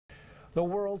The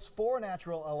world's 4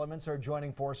 natural elements are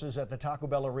joining forces at the Taco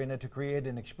Bell Arena to create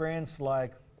an experience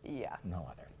like no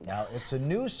other. Now, it's a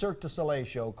new Cirque du Soleil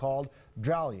show called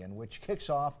Dralion, which kicks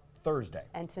off Thursday.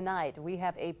 And tonight we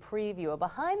have a preview, a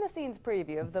behind-the-scenes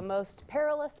preview of the most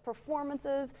perilous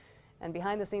performances and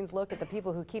behind-the-scenes look at the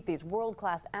people who keep these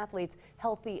world-class athletes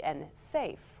healthy and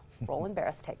safe. Roland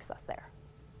Barris takes us there.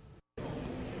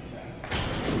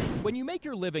 When you make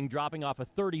your living dropping off a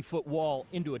 30-foot wall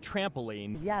into a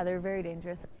trampoline, yeah, they're very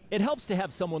dangerous. It helps to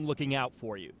have someone looking out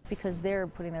for you. Because they're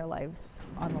putting their lives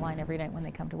on the line every night when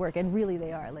they come to work, and really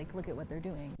they are. Like, look at what they're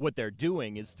doing. What they're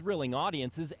doing is thrilling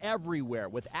audiences everywhere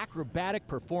with acrobatic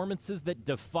performances that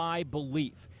defy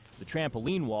belief. The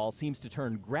trampoline wall seems to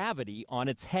turn gravity on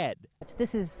its head.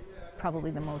 This is probably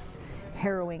the most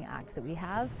harrowing act that we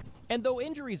have. And though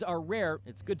injuries are rare,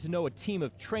 it's good to know a team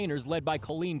of trainers led by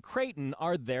Colleen Creighton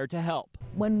are there to help.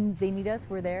 When they need us,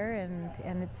 we're there,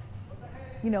 and it's,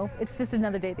 you know, it's just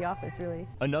another day at the office, really.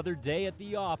 Another day at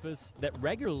the office that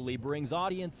regularly brings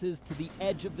audiences to the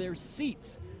edge of their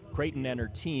seats. Creighton and her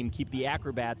team keep the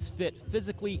acrobats fit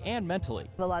physically and mentally.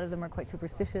 A lot of them are quite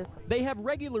superstitious. They have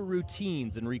regular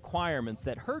routines and requirements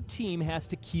that her team has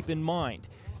to keep in mind.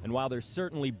 And while they're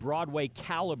certainly Broadway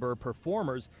caliber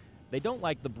performers, they don't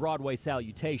like the Broadway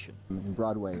salutation. In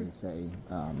Broadway, they say,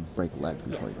 break a leg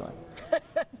before you go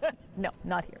out. No,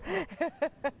 not here.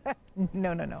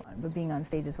 No. But being on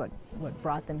stage is what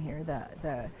brought them here.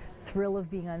 The thrill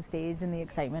of being on stage and the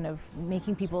excitement of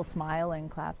making people smile and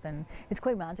clap. And it's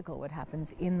quite magical what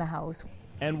happens in the house.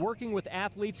 And working with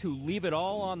athletes who leave it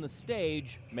all on the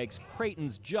stage makes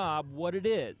Creighton's job what it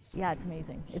is. Yeah, it's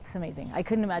amazing. It's amazing. I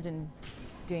couldn't imagine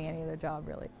doing any other job,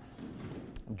 really.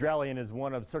 Dralion is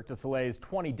one of Cirque du Soleil's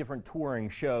 20 different touring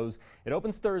shows. It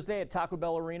opens Thursday at Taco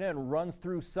Bell Arena and runs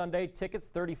through Sunday. Tickets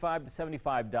 $35 to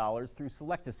 $75 through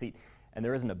Select-A-Seat. And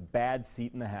there isn't a bad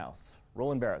seat in the house.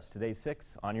 Roland Barris, today's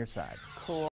 6 on your side. Cool.